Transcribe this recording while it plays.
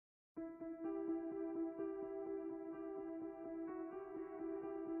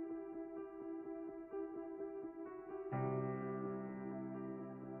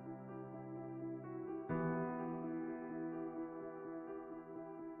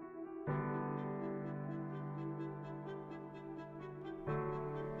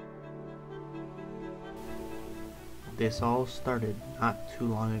This all started not too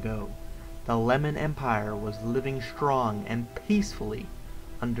long ago. The Lemon Empire was living strong and peacefully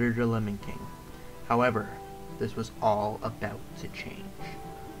under the Lemon King. However, this was all about to change.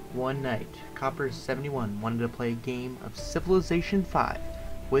 One night, Copper71 wanted to play a game of Civilization V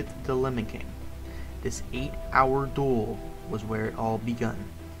with the Lemon King. This 8-hour duel was where it all begun.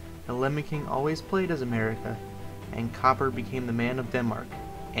 The Lemon King always played as America, and Copper became the man of Denmark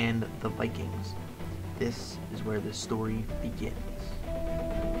and the Vikings. This is where the story begins.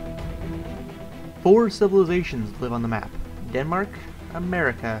 4 civilizations live on the map: Denmark,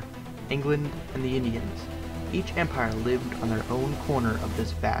 America, England, and the Indians. Each empire lived on their own corner of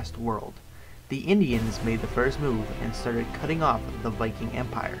this vast world. The Indians made the first move and started cutting off the Viking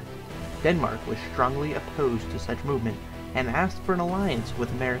Empire. Denmark was strongly opposed to such movement and asked for an alliance with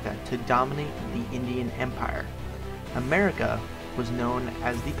America to dominate the Indian Empire. America was known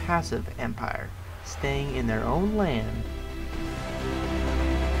as the Passive Empire, staying in their own land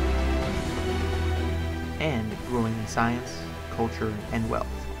and growing in science, culture, and wealth.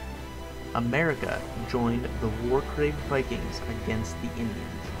 America joined the war-craved Vikings against the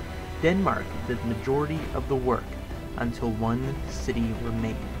Indians. Denmark did the majority of the work until one city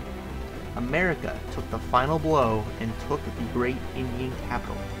remained. America took the final blow and took the great Indian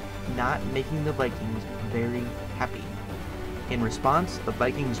capital, not making the Vikings very happy. In response, the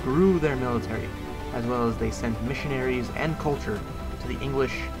Vikings grew their military, as well as they sent missionaries and culture to the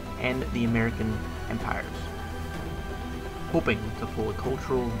English and the American empires. Hoping to pull a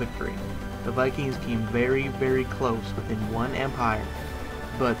cultural victory, the Vikings came very, very close within one empire,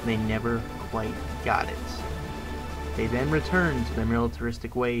 but they never quite got it. They then returned to their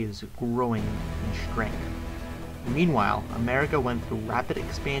militaristic ways, growing in strength. Meanwhile, America went through rapid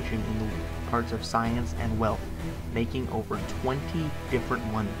expansion in the parts of science and wealth, making over 20 different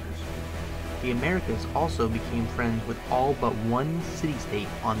wonders. The Americas also became friends with all but one city-state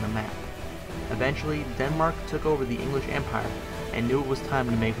on the map. Eventually, Denmark took over the English Empire and knew it was time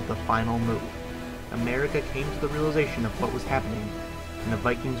to make the final move. America came to the realization of what was happening, and the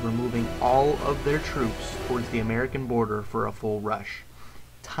Vikings were moving all of their troops towards the American border for a full rush.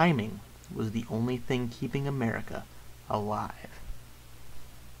 Timing was the only thing keeping America alive.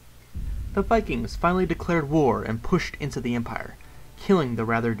 The Vikings finally declared war and pushed into the empire, killing the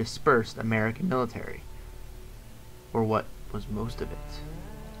rather dispersed American military. Or what was most of it.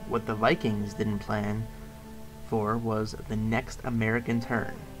 What the Vikings didn't plan for was the next American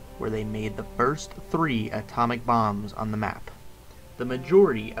turn, where they made the first 3 atomic bombs on the map. The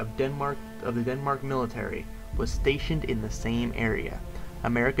majority of the Denmark military was stationed in the same area.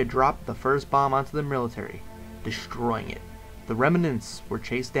 America dropped the first bomb onto the military, destroying it. The remnants were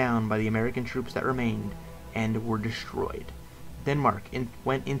chased down by the American troops that remained and were destroyed. Denmark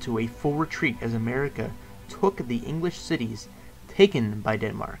went into a full retreat as America took the English cities taken by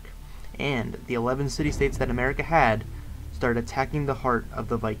Denmark, and the 11 city-states that America had started attacking the heart of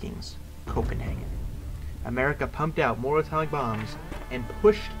the Vikings, Copenhagen. America pumped out more atomic bombs and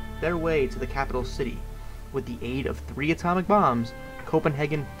pushed their way to the capital city. With the aid of 3 atomic bombs,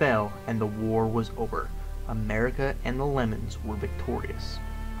 Copenhagen fell and the war was over. America and the Lemons were victorious.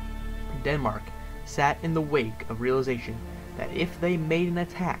 Denmark sat in the wake of realization that if they made an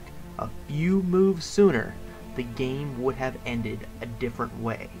attack a few moves sooner, the game would have ended a different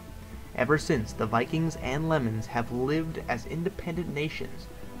way. Ever since, the Vikings and Lemons have lived as independent nations,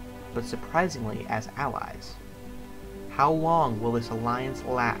 but surprisingly as allies. How long will this alliance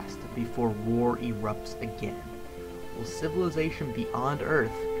last before war erupts again? Will civilization beyond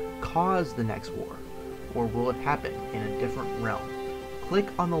Earth cause the next war, or will it happen in a different realm? Click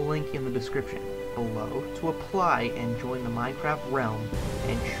on the link in the description below to apply and join the Minecraft realm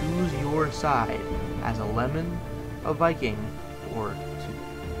and choose your side as a Lemon, a Viking, or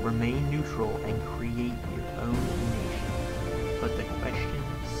to remain neutral and create your own nation. But the question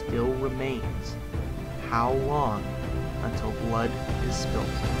still remains, how long until blood is spilt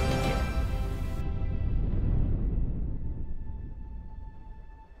again?